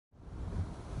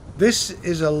This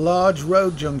is a large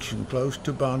road junction close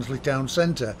to Barnsley town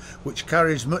centre, which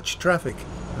carries much traffic,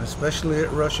 especially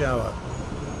at rush hour.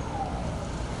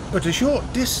 But a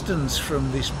short distance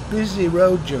from this busy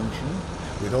road junction,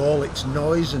 with all its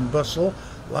noise and bustle,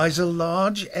 lies a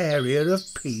large area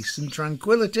of peace and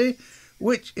tranquility,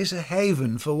 which is a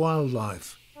haven for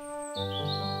wildlife.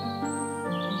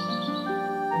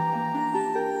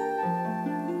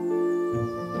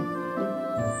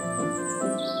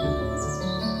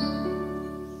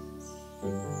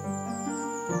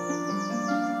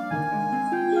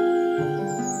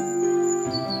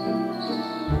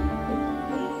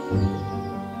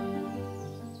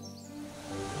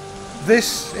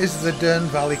 This is the Dearne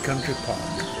Valley Country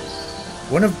Park,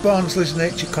 one of Barnsley's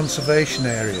nature conservation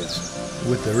areas,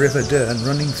 with the River Dearne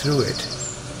running through it.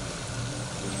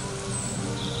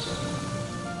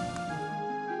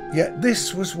 Yet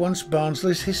this was once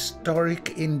Barnsley's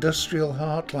historic industrial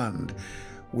heartland,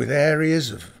 with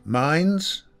areas of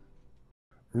mines,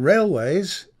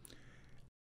 railways,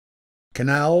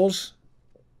 canals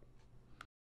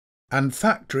and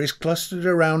factories clustered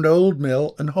around Old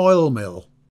Mill and Hoyle Mill.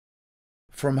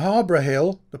 From Harborough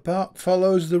Hill, the park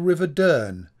follows the River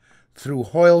Dearne, through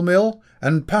Hoyle Mill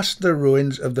and past the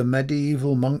ruins of the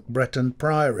medieval Monk Breton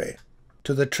Priory,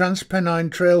 to the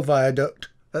Transpennine Trail Viaduct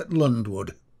at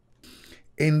Lundwood.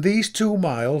 In these 2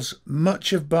 miles,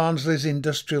 much of Barnsley's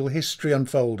industrial history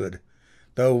unfolded,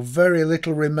 though very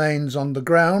little remains on the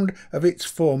ground of its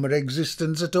former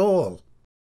existence at all.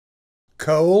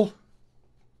 Coal,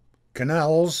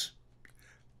 canals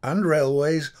and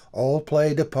railways all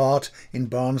played a part in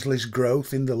Barnsley's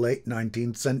growth in the late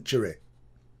 19th century.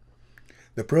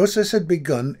 The process had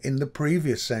begun in the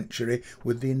previous century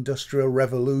with the Industrial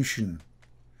Revolution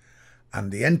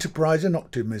and the enterprise and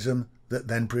optimism that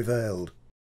then prevailed.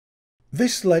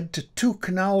 This led to 2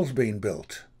 canals being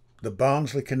built, the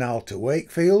Barnsley Canal to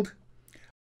Wakefield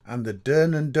and the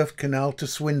Dearne and Duff Canal to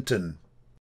Swinton.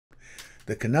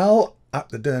 The canal at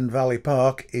the Dearne Valley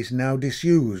Park is now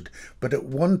disused, but at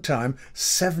one time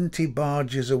 70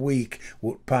 barges a week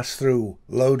would pass through,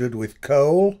 loaded with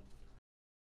coal,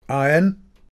 iron,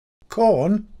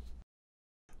 corn,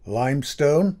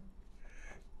 limestone,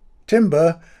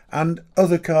 timber and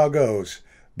other cargoes,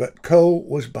 but coal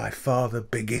was by far the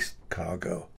biggest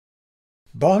cargo.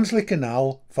 Barnsley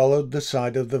Canal followed the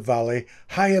side of the valley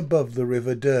high above the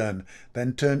River Dearne,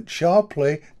 then turned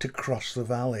sharply to cross the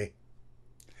valley.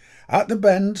 At the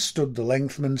bend stood the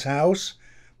lengthman's house,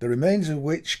 the remains of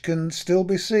which can still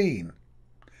be seen.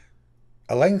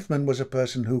 A lengthman was a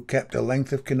person who kept a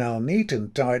length of canal neat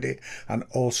and tidy and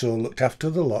also looked after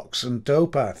the locks and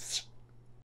towpaths.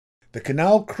 The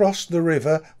canal crossed the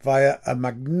river via a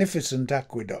magnificent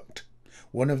aqueduct,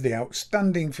 one of the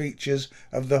outstanding features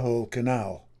of the whole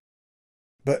canal.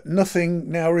 But nothing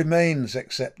now remains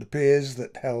except the piers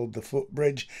that held the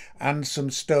footbridge and some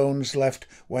stones left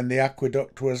when the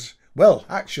aqueduct was, well,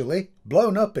 actually,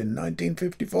 blown up in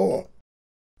 1954.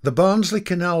 The Barnsley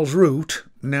Canal's route,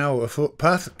 now a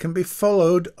footpath, can be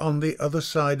followed on the other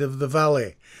side of the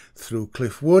valley, through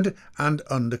Cliff Wood and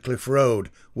under Cliff Road,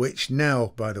 which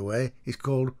now, by the way, is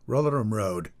called Rotherham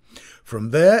Road.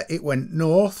 From there it went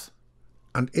north,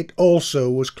 and it also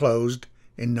was closed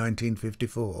in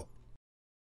 1954.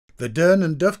 The Dearne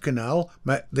and Duff Canal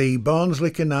met the Barnsley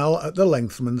Canal at the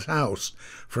lengthman's house.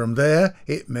 From there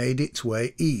it made its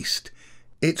way east.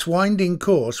 Its winding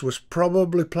course was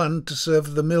probably planned to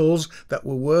serve the mills that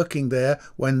were working there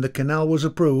when the canal was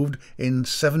approved in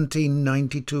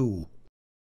 1792.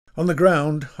 On the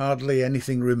ground hardly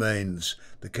anything remains.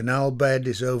 The canal bed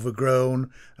is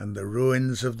overgrown and the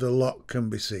ruins of the lock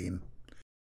can be seen.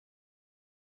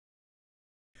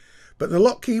 But the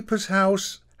lockkeeper's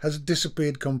house has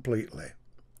disappeared completely.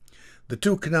 The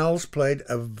 2 canals played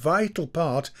a vital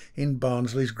part in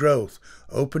Barnsley's growth,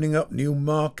 opening up new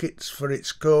markets for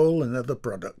its coal and other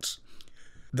products.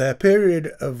 Their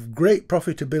period of great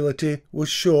profitability was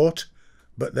short,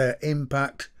 but their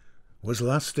impact was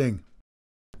lasting.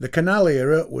 The canal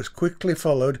era was quickly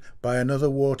followed by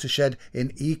another watershed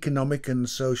in economic and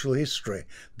social history,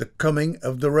 the coming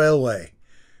of the railway,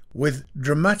 with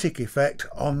dramatic effect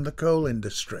on the coal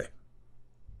industry.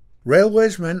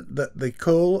 Railways meant that the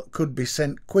coal could be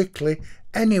sent quickly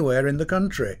anywhere in the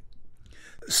country.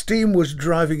 Steam was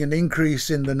driving an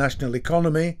increase in the national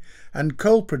economy, and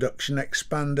coal production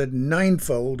expanded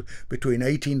 9-fold between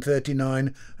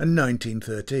 1839 and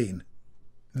 1913.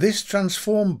 This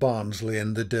transformed Barnsley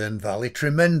and the Dearne Valley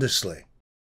tremendously.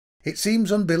 It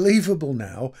seems unbelievable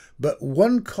now, but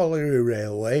one colliery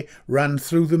railway ran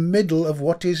through the middle of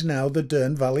what is now the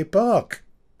Dearne Valley Park.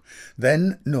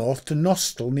 then north to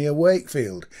Nostell near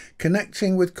Wakefield,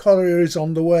 connecting with collieries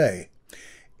on the way.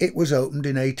 It was opened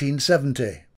in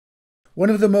 1870. One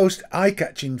of the most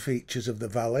eye-catching features of the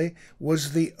valley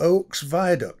was the Oaks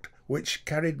Viaduct, which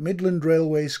carried Midland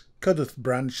Railway's Cudworth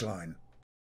branch line.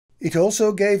 It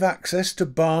also gave access to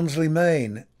Barnsley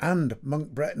Main and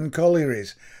Monkbretton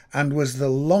collieries, and was the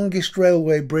longest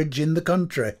railway bridge in the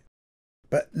country.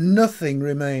 But nothing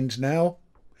remains now,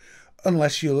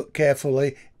 unless you look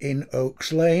carefully in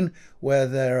Oaks Lane, where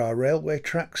there are railway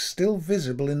tracks still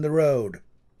visible in the road.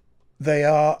 They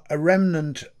are a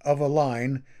remnant of a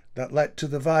line that led to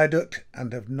the viaduct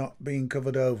and have not been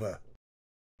covered over.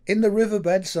 In the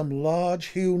riverbed some large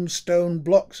hewn stone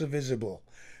blocks are visible,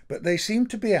 but they seem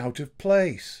to be out of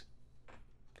place.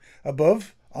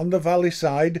 Above, on the valley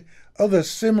side, other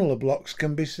similar blocks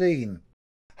can be seen.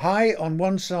 High on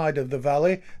one side of the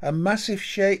valley a massive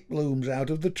shape looms out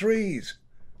of the trees.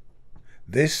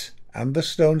 This and the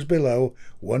stones below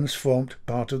once formed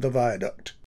part of the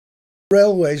viaduct.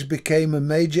 Railways became a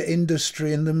major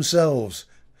industry in themselves,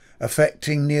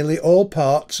 affecting nearly all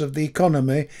parts of the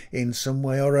economy in some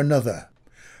way or another.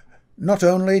 Not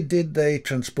only did they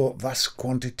transport vast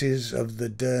quantities of the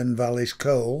Dearne Valley's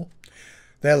coal,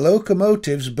 their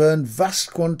locomotives burned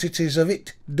vast quantities of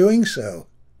it doing so.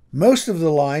 Most of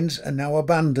the lines are now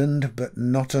abandoned but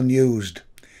not unused.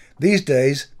 These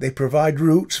days they provide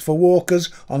routes for walkers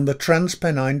on the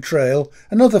Transpennine Trail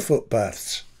and other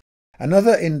footpaths.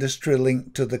 Another industry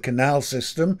linked to the canal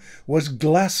system was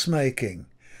glass making.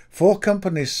 4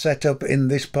 companies set up in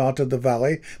this part of the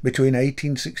valley between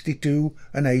 1862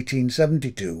 and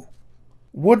 1872.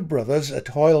 Wood Brothers at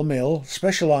Hoyle Mill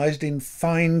specialised in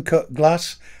fine-cut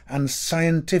glass and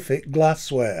scientific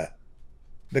glassware.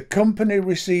 The company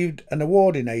received an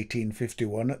award in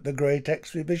 1851 at the Great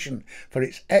Exhibition for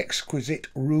its exquisite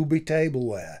ruby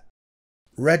tableware.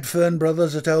 Redfern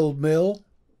Brothers at Old Mill,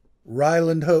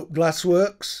 Ryland Hope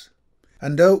Glassworks,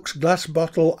 and Oak's Glass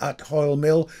Bottle at Hoyle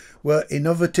Mill were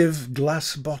innovative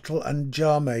glass bottle and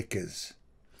jar makers.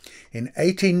 In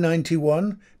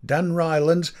 1891, Dan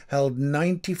Rylands held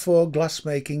 94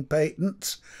 glassmaking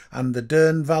patents, and the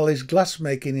Dearne Valley's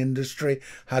glassmaking industry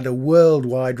had a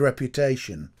worldwide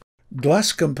reputation.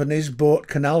 Glass companies bought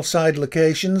canal-side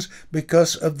locations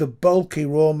because of the bulky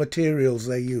raw materials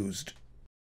they used.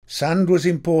 Sand was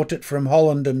imported from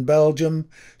Holland and Belgium,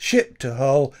 shipped to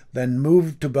Hull, then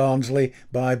moved to Barnsley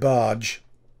by barge.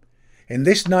 In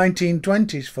this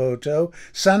 1920s photo,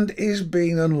 sand is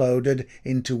being unloaded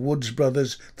into Woods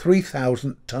Brothers'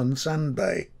 3,000-ton sand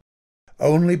bay.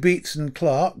 Only Beats and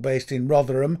Clark, based in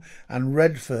Rotherham, and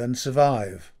Redfern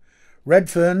survive.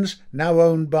 Redfern's, now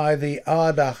owned by the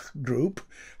Ardagh Group,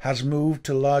 has moved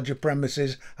to larger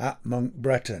premises at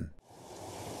Monkbretton.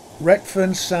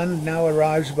 Redfern sand now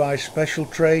arrives by special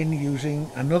train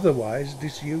using an otherwise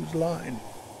disused line.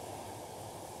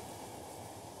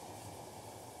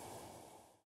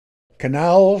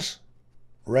 Canals,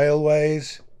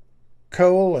 railways,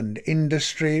 coal and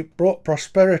industry brought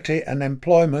prosperity and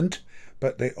employment,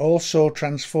 but they also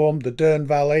transformed the Dearne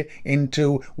Valley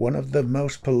into one of the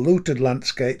most polluted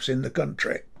landscapes in the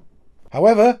country.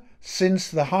 However, since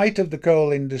the height of the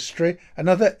coal industry,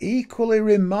 another equally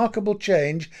remarkable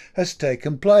change has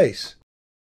taken place.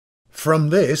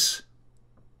 From this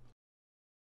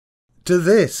to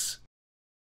this.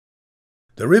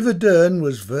 The River Dearne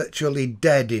was virtually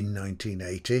dead in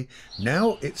 1980.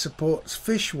 Now it supports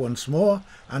fish once more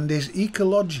and is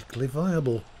ecologically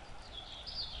viable.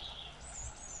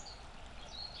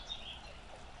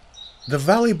 The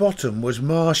valley bottom was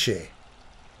marshy.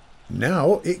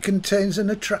 Now it contains an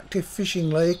attractive fishing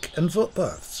lake and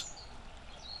footpaths.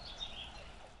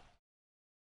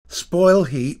 Spoil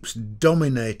heaps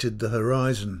dominated the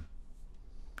horizon.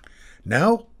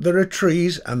 Now there are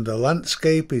trees and the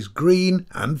landscape is green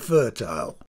and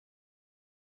fertile.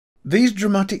 These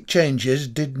dramatic changes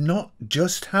did not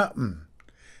just happen.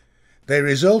 They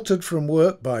resulted from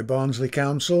work by Barnsley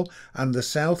Council and the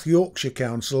South Yorkshire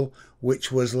Council,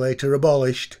 which was later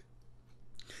abolished.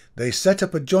 They set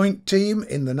up a joint team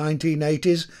in the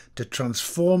 1980s to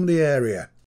transform the area.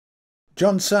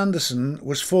 John Sanderson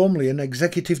was formerly an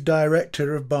executive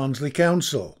director of Barnsley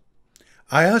Council.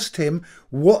 I asked him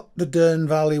what the Dearne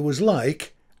Valley was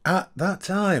like at that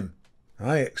time.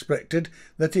 I expected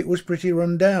that it was pretty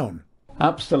run down.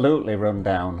 Absolutely run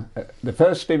down. The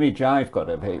first image I've got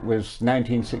of it was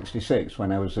 1966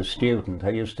 when I was a student. I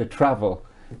used to travel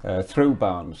through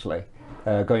Barnsley,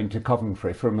 going to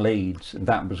Coventry from Leeds, and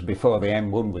that was before the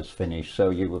M1 was finished, so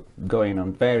you were going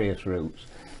on various routes.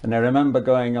 And I remember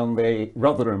going on the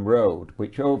Rotherham Road,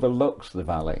 which overlooks the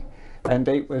valley, and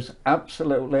it was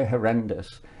absolutely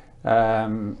horrendous.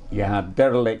 You had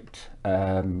derelict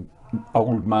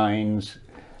old mines,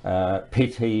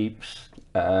 pit heaps,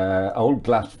 old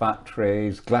glass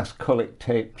factories, glass cullet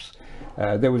tips.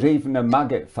 There was even a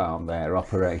maggot farm there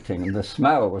operating, and the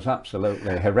smell was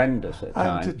absolutely horrendous at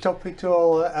times. And to top it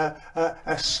all, a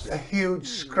huge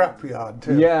scrapyard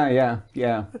too.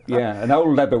 Yeah, and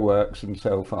old leather works and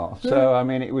so forth. So, I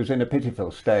mean, it was in a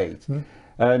pitiful state.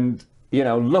 And, you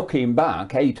know, looking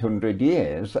back 800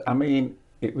 years, I mean,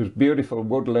 it was beautiful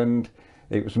woodland.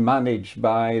 It was managed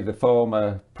by the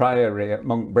former priory at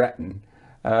Monk Bretton.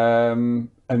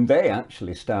 And they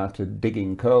actually started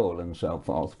digging coal and so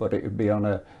forth, but it would be on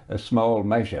a small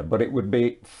measure. But it would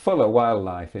be full of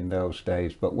wildlife in those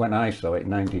days. But when I saw it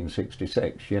in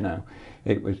 1966, you know,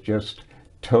 it was just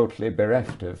totally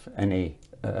bereft of any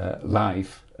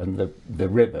life, and the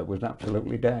river was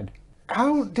absolutely dead.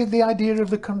 How did the idea of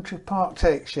the country park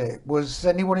take shape? Was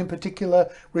anyone in particular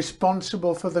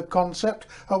responsible for the concept,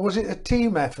 or was it a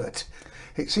team effort?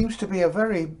 It seems to be a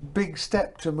very big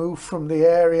step to move from the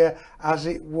area as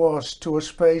it was to a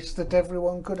space that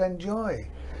everyone could enjoy.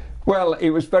 Well, it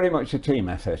was very much a team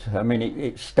effort. I mean,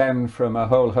 it stemmed from a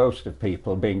whole host of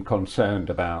people being concerned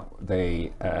about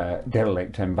the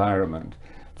derelict environment.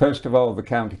 First of all, the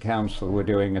County Council were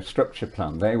doing a structure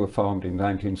plan. They were formed in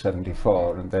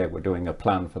 1974, and they were doing a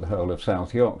plan for the whole of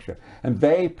South Yorkshire. And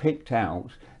they picked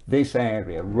out this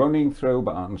area running through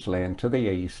Barnsley and to the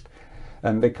east,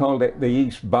 and they called it the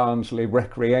East Barnsley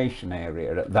Recreation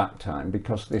Area at that time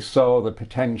because they saw the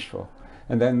potential.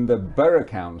 And then the Borough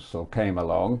Council came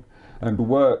along and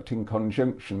worked in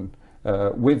conjunction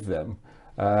with them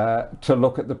to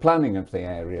look at the planning of the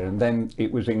area, and then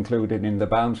it was included in the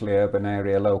Barnsley Urban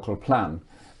Area Local Plan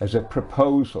as a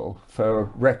proposal for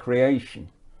recreation.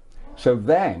 So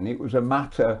then it was a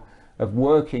matter of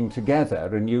working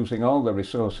together and using all the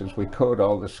resources we could,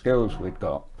 all the skills we'd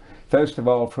got. First of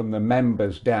all, from the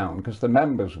members down, because the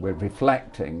members were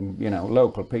reflecting, you know,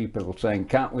 local people saying,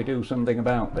 can't we do something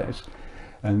about this?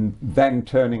 And then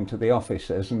turning to the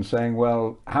officers and saying,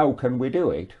 well, how can we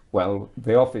do it? Well,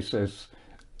 the officers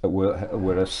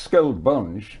were a skilled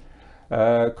bunch,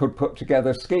 could put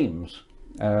together schemes,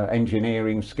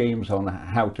 engineering schemes on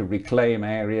how to reclaim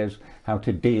areas, how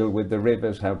to deal with the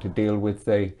rivers, how to deal with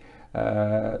the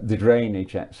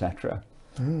drainage, etc.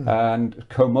 And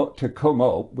come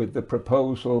up with the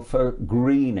proposal for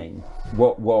greening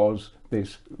what was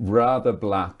this rather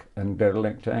black and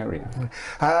derelict area.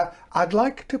 I'd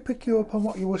like to pick you up on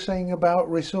what you were saying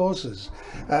about resources.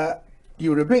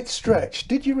 You were a bit stretched.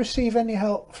 Did you receive any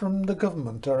help from the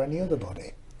government or any other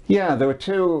body? Yeah, there were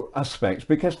two aspects,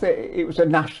 because it was a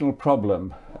national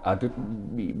problem.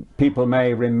 People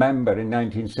may remember in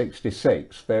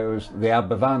 1966 there was the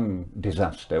Aberfan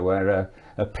disaster, where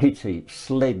a pit heap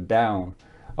slid down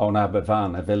on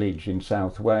Aberfan, a village in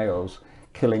South Wales,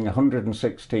 killing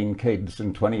 116 kids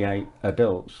and 28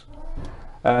 adults.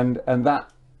 And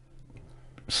that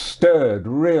stirred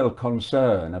real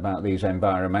concern about these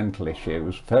environmental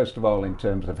issues, first of all in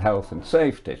terms of health and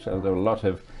safety. So there were a lot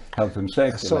of health and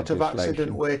safety sort of legislation.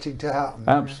 accident waiting to happen.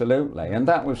 Absolutely, and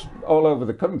that was all over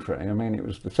the country. I mean, it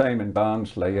was the same in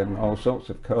Barnsley and all sorts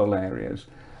of coal areas.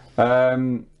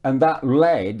 And that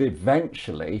led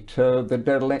eventually to the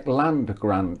derelict land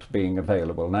grant being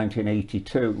available,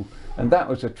 1982. And that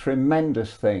was a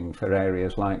tremendous thing for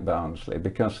areas like Barnsley,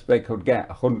 because they could get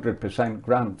 100%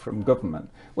 grant from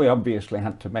government. We obviously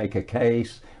had to make a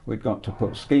case, we'd got to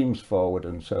put schemes forward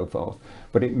and so forth,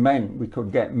 but it meant we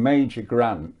could get major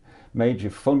grant,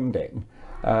 major funding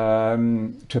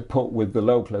to put with the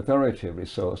local authority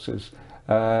resources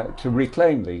to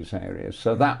reclaim these areas.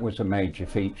 So that was a major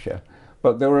feature.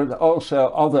 But there were also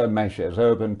other measures.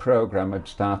 Urban Programme had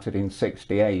started in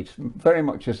 68, very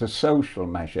much as a social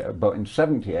measure, but in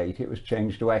 78 it was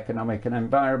changed to economic and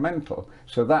environmental,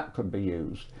 so that could be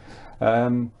used.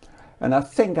 And I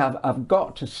think I've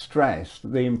got to stress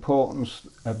the importance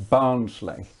of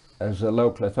Barnsley as a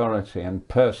local authority and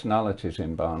personalities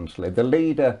in Barnsley. The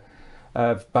leader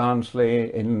of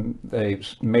Barnsley in the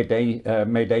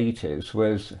mid-80s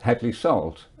was Headley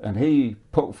Salt, and he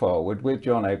put forward, with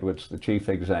John Edwards, the chief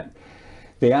exec,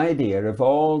 the idea of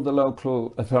all the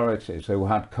local authorities who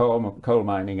had coal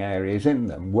mining areas in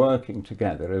them working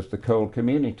together as the Coal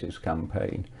Communities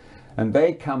Campaign. And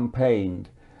they campaigned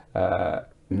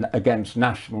against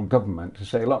national government to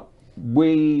say, look,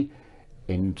 we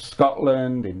in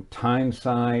Scotland, in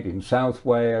Tyneside, in South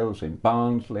Wales, in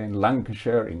Barnsley, in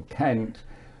Lancashire, in Kent,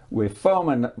 we're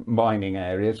former mining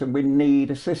areas and we need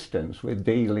assistance with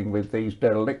dealing with these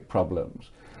derelict problems.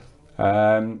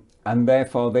 And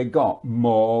therefore they got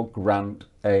more grant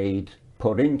aid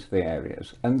put into the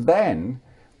areas. And then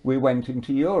we went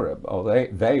into Europe, or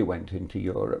they went into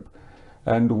Europe,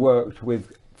 and worked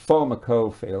with former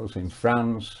coalfields in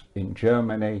France, in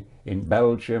Germany, in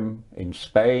Belgium, in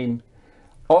Spain,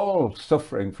 all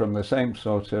suffering from the same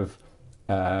sort of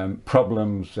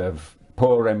problems of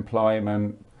poor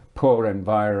employment, poor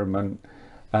environment,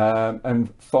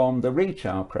 and formed the Reach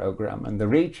Out programme. And the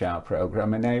Reach Out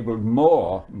programme enabled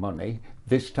more money,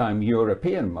 this time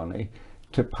European money,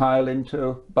 to pile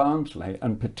into Barnsley,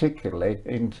 and particularly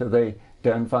into the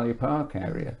Dearne Valley Park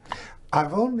area.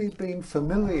 I've only been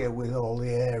familiar with all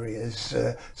the areas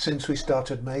since we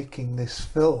started making this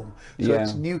film, so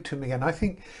it's new to me. And I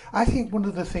think one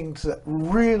of the things that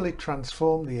really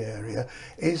transformed the area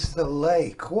is the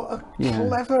lake. What a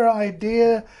clever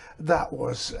idea that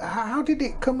was. How did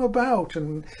it come about,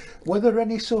 and were there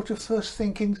any sort of first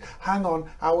thinkings? Hang on,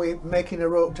 are we making a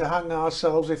rope to hang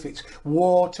ourselves if it's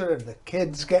water and the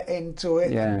kids get into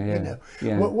it?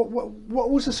 What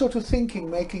was the sort of thinking,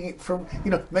 making it from,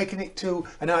 making it to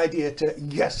an idea to,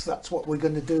 yes, that's what we're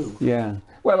going to do? Yeah,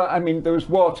 well, I mean, there was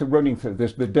water running through,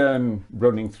 there's the Dearne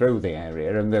running through the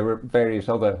area, and there were various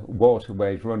other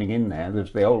waterways running in there.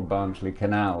 There's the old Barnsley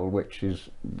Canal, which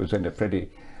was in a pretty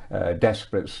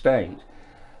desperate state.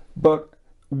 But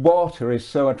water is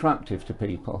so attractive to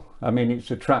people. I mean,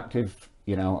 it's attractive,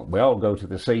 we all go to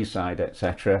the seaside,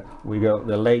 etc. We go to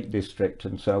the Lake District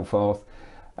and so forth,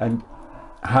 and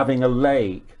having a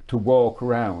lake to walk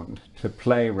around, to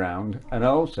play around, and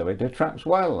also it attracts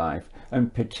wildlife.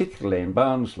 And particularly in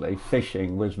Barnsley,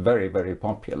 fishing was very, very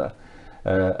popular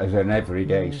as an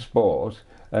everyday sport,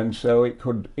 and so it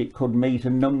could meet a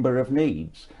number of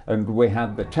needs, and we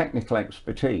had the technical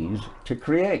expertise to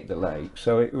create the lake,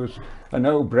 so it was a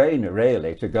no-brainer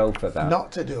really to go for that.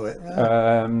 Not to do it.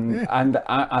 And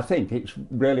I think it's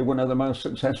really one of the most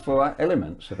successful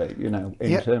elements of it,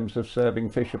 in terms of serving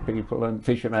fisher people and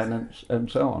fishermen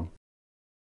and so on.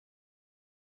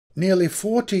 Nearly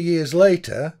 40 years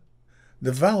later,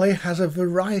 the valley has a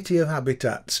variety of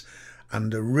habitats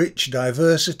and a rich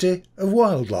diversity of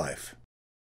wildlife.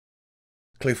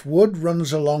 Cliff Wood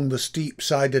runs along the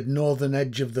steep-sided northern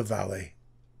edge of the valley.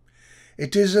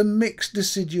 It is a mixed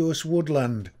deciduous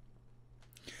woodland,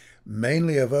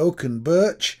 mainly of oak and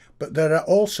birch, but there are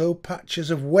also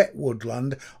patches of wet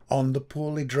woodland on the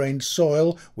poorly drained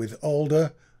soil with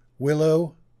alder,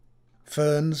 willow,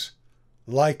 ferns,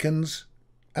 lichens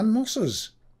and mosses.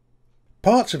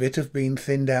 Parts of it have been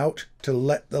thinned out to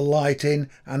let the light in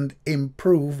and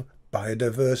improve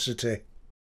biodiversity.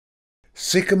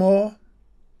 Sycamore,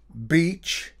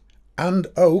 beech and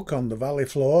oak on the valley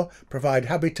floor provide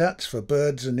habitats for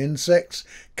birds and insects,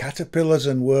 caterpillars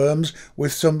and worms,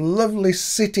 with some lovely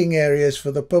sitting areas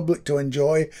for the public to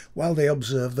enjoy while they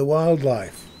observe the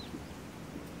wildlife.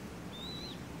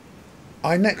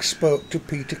 I next spoke to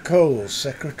Peter Coles,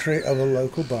 secretary of a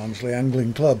local Barnsley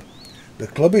Angling Club. The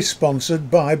club is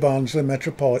sponsored by Barnsley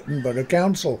Metropolitan Borough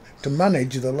Council to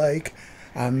manage the lake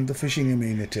and the fishing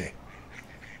amenity.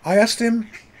 I asked him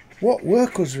what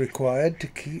work was required to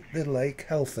keep the lake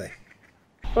healthy.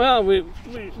 Well, we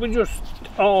just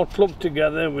all club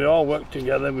together, we all work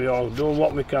together, we all do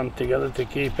what we can together to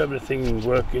keep everything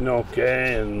working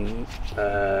okay and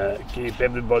keep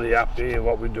everybody happy in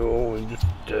what we do, and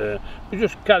we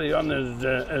just carry on as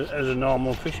a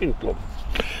normal fishing club.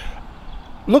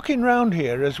 Looking round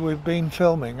here as we've been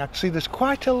filming, I see there's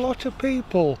quite a lot of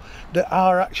people that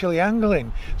are actually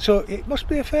angling, so it must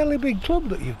be a fairly big club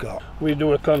that you've got. We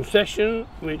do a concession,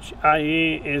 which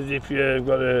i.e. is if you've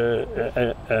got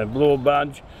a blue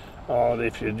badge, or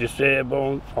if you're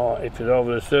disabled, or if you're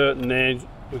over a certain age,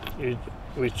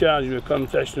 we charge you a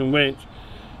concession, which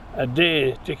a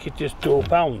day ticket is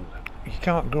 £2. You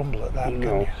can't grumble at that, can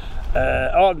you?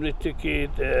 Ordinary ticket,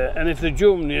 and if the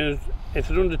juniors, if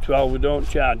they're under 12, we don't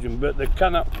charge them, but they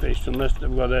cannot fish unless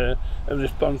they've got a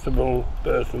responsible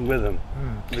person with them,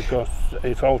 because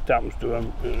if all happens to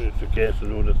them, it's a case of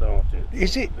who'd have thought it.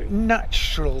 Is it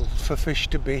natural for fish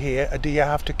to be here, or do you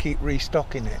have to keep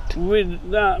restocking it?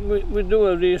 With that, we do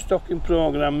a restocking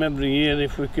programme every year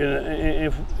if we can,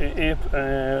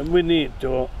 if we need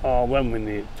to, or when we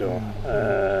need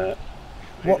to.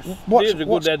 There's a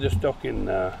good head of stock in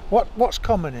there. What's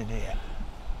common in here?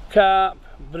 Carp,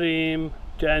 bream,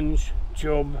 tench,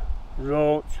 chub,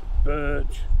 roach,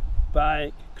 perch,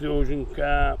 pike, cruising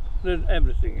carp, there's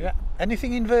everything. Yeah.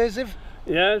 Anything invasive?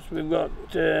 Yes, we've got,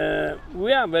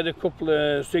 we have had a couple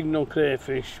of signal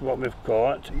crayfish what we've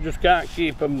caught. Just can't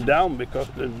keep them down because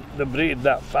they breed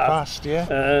that fast. Yeah.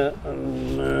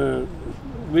 And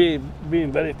we've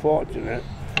been very fortunate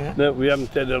that we haven't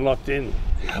had a lot in.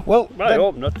 Well, I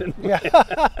hope nothing.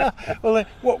 Yeah. Well, then,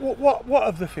 what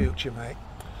of the future, mate?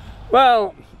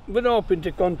 Well, we're hoping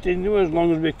to continue as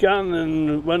long as we can,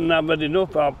 and when I've had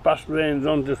enough, I'll pass reins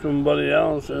on to somebody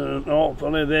else, and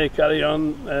hopefully they carry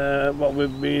on what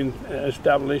we've been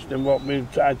established and what we've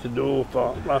tried to do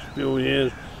for the last few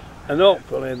years, and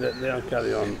hopefully that they'll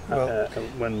carry on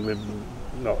when we're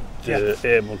not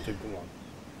able to go on.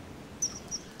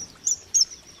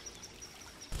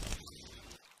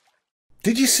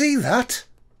 Did you see that?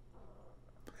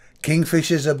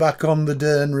 Kingfishers are back on the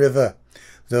Dearne River,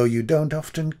 though you don't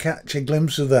often catch a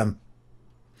glimpse of them.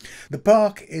 The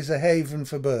park is a haven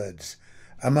for birds.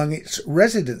 Among its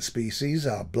resident species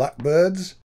are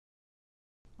blackbirds,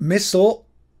 missel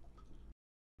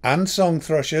and song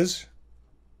thrushes,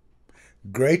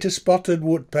 greater spotted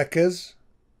woodpeckers,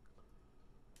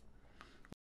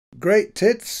 great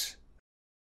tits,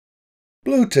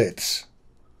 blue tits,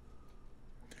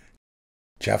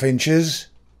 chaffinches,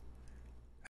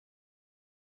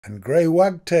 and grey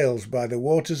wagtails by the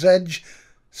water's edge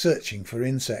searching for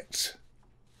insects.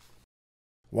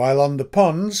 While on the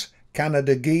ponds,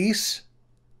 Canada geese,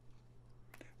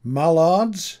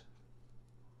 mallards,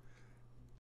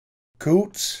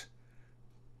 coots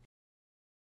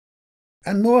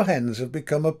and moorhens have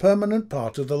become a permanent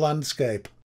part of the landscape.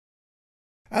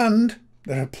 And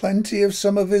there are plenty of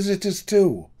summer visitors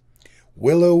too.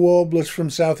 Willow warblers from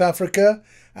South Africa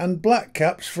and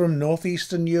blackcaps from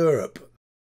northeastern Europe.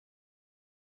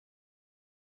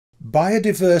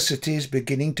 Biodiversity is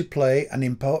beginning to play an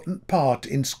important part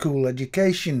in school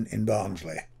education in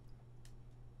Barnsley.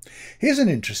 Here's an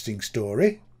interesting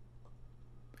story.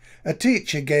 A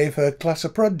teacher gave her class a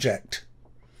project,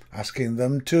 asking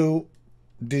them to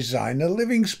design a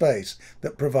living space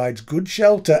that provides good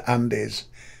shelter and is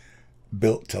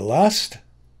built to last,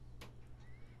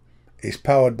 is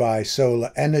powered by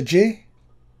solar energy,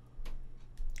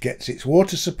 gets its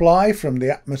water supply from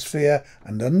the atmosphere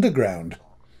and underground,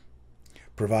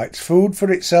 provides food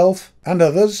for itself and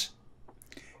others,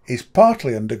 is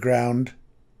partly underground,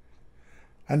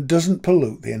 and doesn't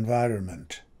pollute the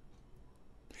environment.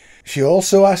 She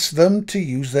also asked them to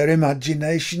use their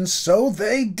imagination, so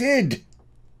they did.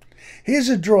 Here's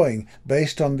a drawing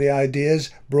based on the ideas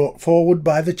brought forward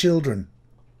by the children.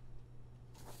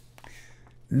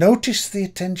 Notice the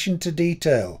attention to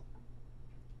detail,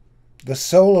 the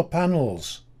solar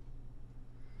panels,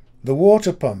 the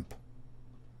water pump,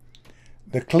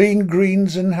 the clean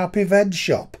greens and happy veg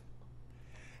shop,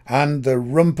 and the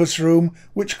rumpus room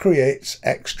which creates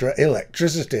extra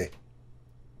electricity.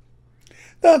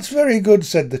 That's very good,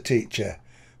 said the teacher,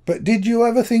 but did you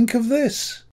ever think of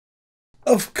this?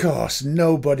 Of course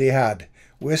nobody had.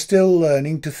 We're still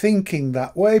learning to thinking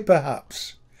that way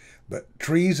perhaps. But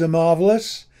trees are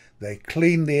marvellous. They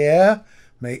clean the air,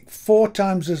 make 4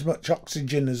 times as much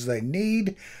oxygen as they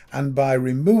need, and by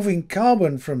removing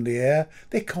carbon from the air,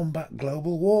 they combat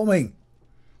global warming.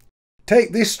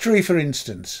 Take this tree for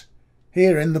instance,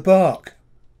 here in the park.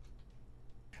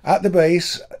 At the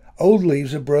base, old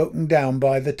leaves are broken down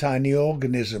by the tiny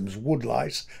organisms,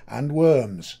 woodlice and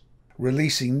worms,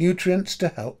 releasing nutrients to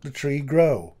help the tree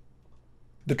grow.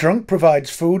 The trunk provides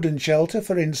food and shelter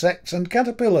for insects and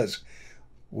caterpillars,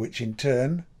 which in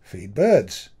turn feed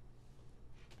birds.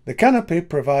 The canopy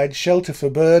provides shelter for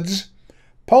birds,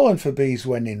 pollen for bees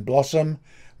when in blossom,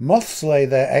 moths lay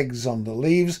their eggs on the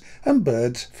leaves, and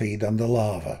birds feed on the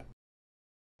larvae.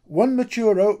 One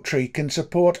mature oak tree can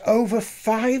support over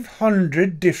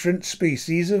 500 different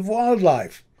species of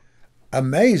wildlife.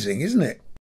 Amazing, isn't it?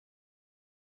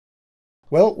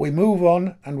 Well, we move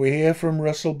on and we hear from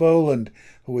Russell Boland,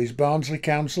 who is Barnsley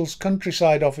Council's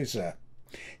countryside officer.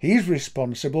 He's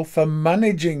responsible for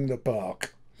managing the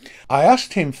park. I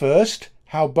asked him first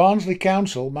how Barnsley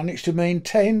Council managed to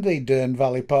maintain the Dearne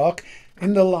Valley Park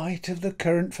in the light of the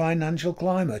current financial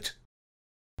climate.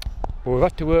 Well, we've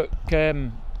had to work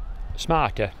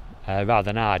smarter rather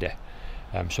than harder.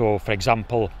 So, for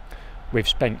example, we've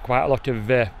spent quite a lot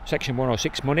of Section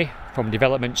 106 money from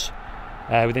developments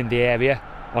within the area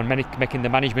on making the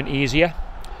management easier.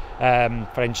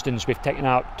 For instance, we've taken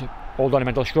out old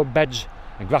ornamental shrub beds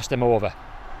and grassed them over.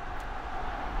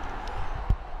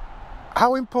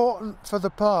 How important for the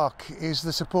park is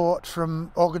the support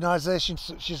from organisations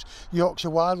such as Yorkshire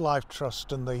Wildlife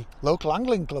Trust and the local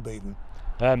angling club even?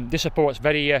 This support's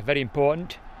very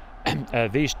important.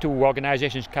 These two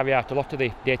organisations carry out a lot of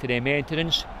the day-to-day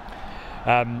maintenance.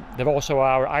 They're also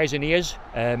our eyes and ears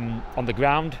on the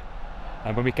ground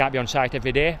when we can't be on site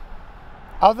every day.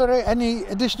 Are there any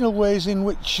additional ways in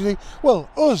which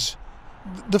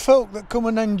the folk that come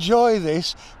and enjoy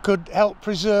this, could help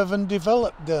preserve and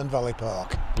develop Dearne Valley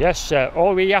Park? Yes,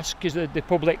 all we ask is that the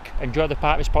public enjoy the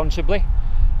park responsibly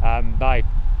by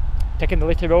taking the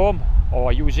litter home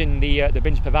or using the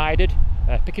bins provided,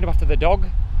 picking up after the dog,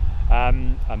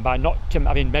 and by not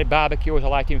having barbecues or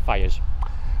lighting fires.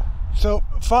 So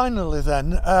finally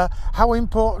then, how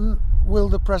important will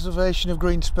the preservation of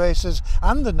green spaces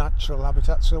and the natural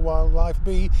habitats of wildlife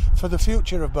be for the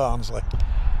future of Barnsley?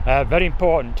 Very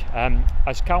important.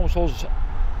 As councils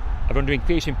are under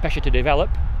increasing pressure to develop,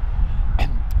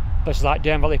 places like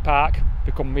Dearne Valley Park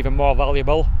become even more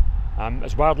valuable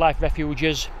as wildlife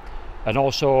refuges, and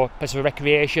also places for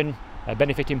recreation,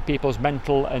 benefiting people's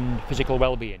mental and physical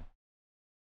well-being.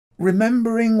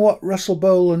 Remembering what Russell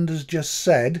Boland has just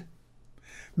said,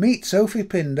 meet Sophie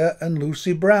Pinder and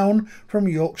Lucy Brown from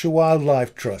Yorkshire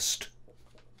Wildlife Trust.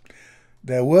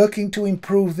 They're working to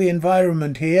improve the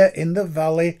environment here in the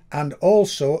valley and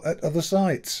also at other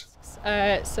sites.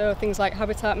 So things like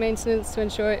habitat maintenance to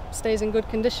ensure it stays in good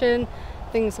condition,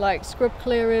 things like scrub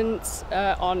clearance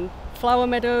on flower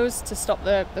meadows to stop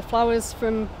the flowers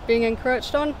from being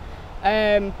encroached on,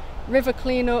 river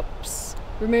cleanups,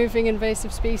 removing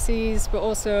invasive species, but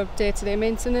also day-to-day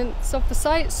maintenance of the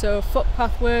site, so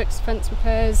footpath works, fence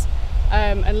repairs,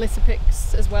 and litter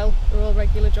picks as well are all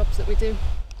regular jobs that we do.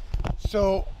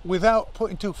 So, without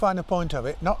putting too fine a point of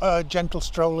it, not a gentle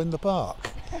stroll in the park?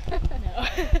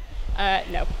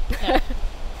 No.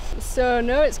 So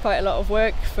no, it's quite a lot of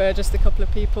work for just a couple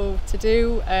of people to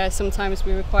do. Sometimes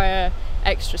we require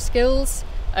extra skills,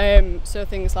 so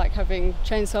things like having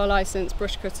chainsaw license,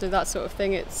 brush cutter, that sort of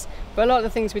thing. But a lot of the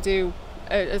things we do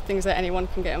are things that anyone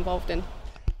can get involved in.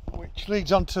 Which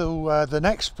leads on to the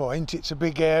next point. It's a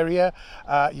big area.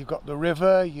 You've got the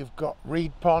river, you've got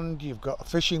reed pond, you've got a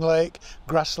fishing lake,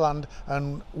 grassland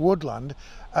and woodland.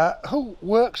 Who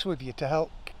works with you to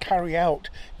help carry out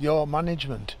your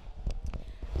management?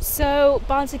 So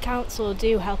Barnsley Council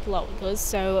do help a lot with us.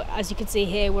 So as you can see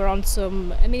here, we're on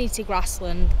some amenity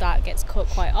grassland that gets cut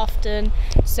quite often.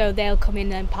 So they'll come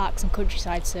in and Parks and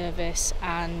Countryside Service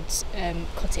and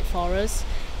cut it for us.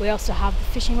 We also have the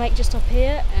fishing lake just up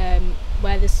here,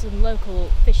 where there's some local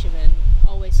fishermen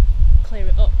always clear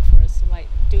it up for us to like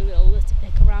do a little litter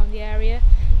pick around the area.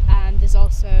 And there's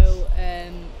also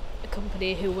a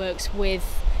company who works with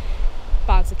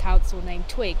Barnsley Council named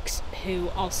Twigs, who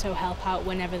also help out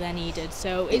whenever they're needed.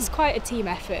 So it's quite a team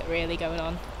effort really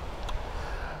going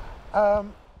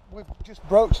on. We've just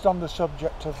broached on the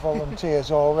subject of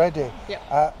volunteers already.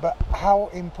 Yep. But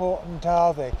how important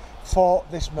are they for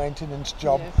this maintenance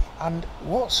job? Yeah. And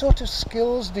what sort of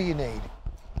skills do you need?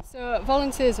 So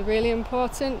volunteers are really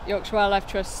important. Yorkshire Wildlife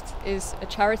Trust is a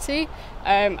charity,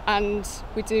 and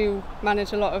we do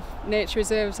manage a lot of nature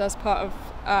reserves as part of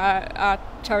our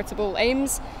charitable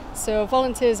aims. So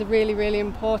volunteers are really, really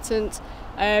important.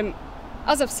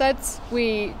 As I've said,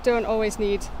 we don't always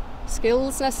need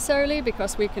skills necessarily,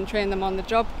 because we can train them on the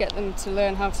job, get them to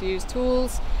learn how to use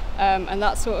tools and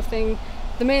that sort of thing.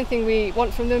 The main thing we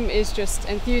want from them is just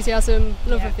enthusiasm,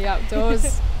 love of the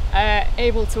outdoors,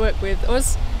 able to work with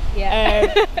us,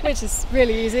 which is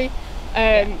really easy.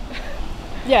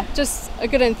 Just a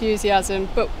good enthusiasm,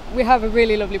 but we have a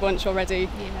really lovely bunch already,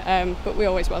 but we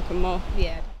always welcome more.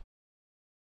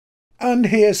 And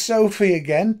here's Sophie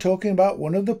again talking about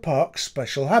one of the park's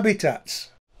special habitats.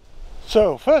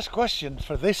 So, first question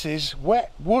for this is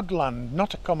wet woodland,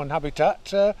 not a common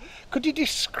habitat. Could you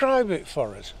describe it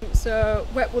for us? So,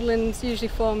 wet woodland usually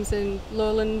forms in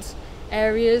lowland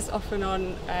areas, often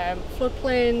on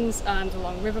floodplains and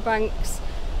along riverbanks.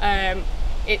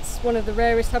 It's one of the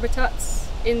rarest habitats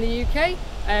in the UK,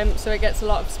 so it gets a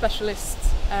lot of specialist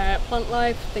plant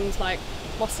life, things like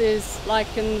mosses,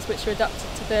 lichens, which are adapted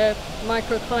to the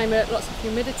microclimate, lots of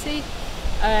humidity,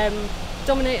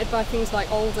 dominated by things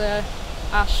like alder,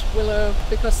 ash, willow,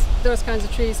 because those kinds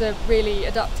of trees are really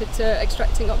adapted to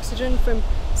extracting oxygen from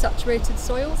saturated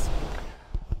soils.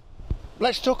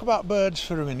 Let's talk about birds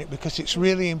for a minute, because it's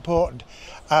really important.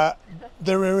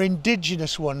 There are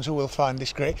indigenous ones who will find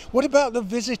this great. What about the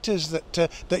visitors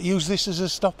that use this as a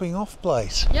stopping off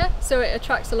place? Yeah, so it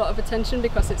attracts a lot of attention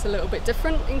because it's a little bit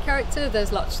different in character.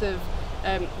 There's lots of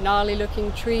gnarly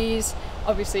looking trees.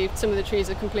 Obviously some of the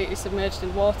trees are completely submerged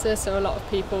in water, so a lot of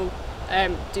people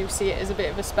do see it as a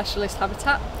bit of a specialist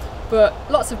habitat. But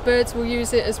lots of birds will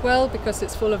use it as well because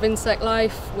it's full of insect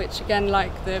life, which again,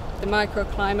 like the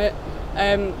microclimate,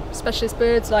 specialist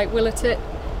birds like willow-tit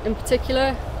in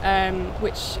particular,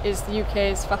 which is the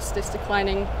UK's fastest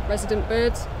declining resident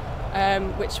bird,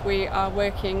 which we are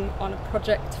working on a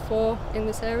project for in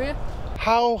this area.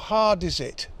 How hard is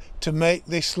it to make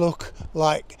this look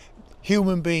like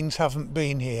human beings haven't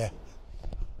been here?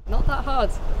 Not that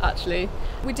hard, actually.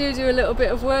 We do a little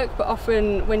bit of work, but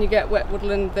often when you get wet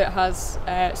woodland that has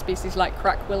species like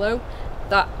crack willow,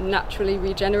 that naturally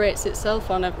regenerates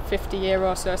itself on a 50-year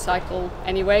or so cycle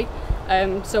anyway.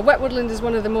 So wet woodland is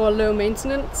one of the more low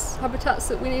maintenance habitats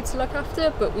that we need to look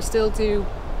after, but we still do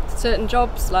certain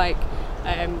jobs like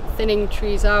thinning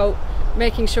trees out,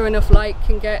 making sure enough light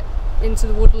can get into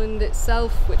the woodland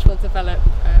itself, which will develop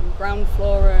ground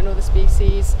flora and other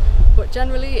species, but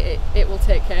generally it will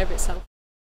take care of itself.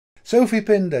 Sophie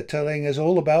Pinder telling us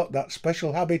all about that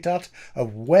special habitat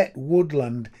of wet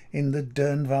woodland in the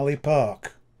Dearne Valley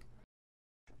Park.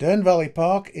 Dearne Valley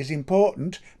Park is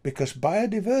important because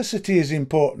biodiversity is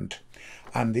important,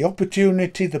 and the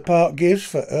opportunity the park gives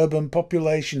for urban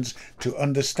populations to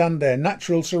understand their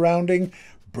natural surrounding,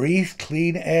 breathe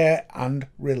clean air and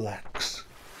relax.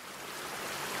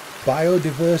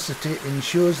 Biodiversity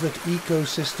ensures that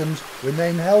ecosystems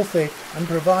remain healthy and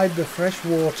provide the fresh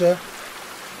water,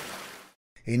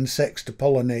 insects to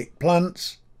pollinate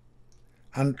plants,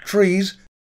 and trees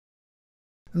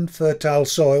and fertile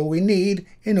soil we need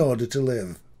in order to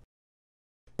live.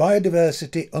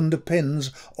 Biodiversity underpins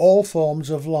all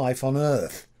forms of life on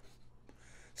Earth,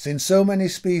 since so many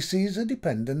species are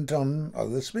dependent on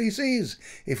other species.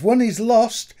 If one is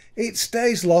lost, it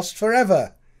stays lost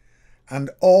forever,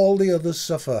 and all the others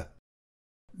suffer.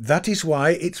 That is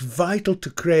why it's vital to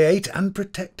create and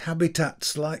protect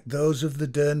habitats like those of the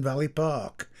Dearne Valley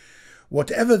Park.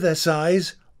 Whatever their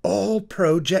size, all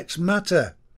projects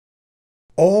matter.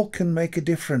 All can make a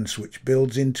difference, which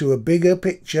builds into a bigger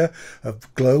picture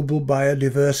of global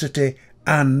biodiversity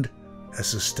and a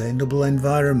sustainable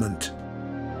environment.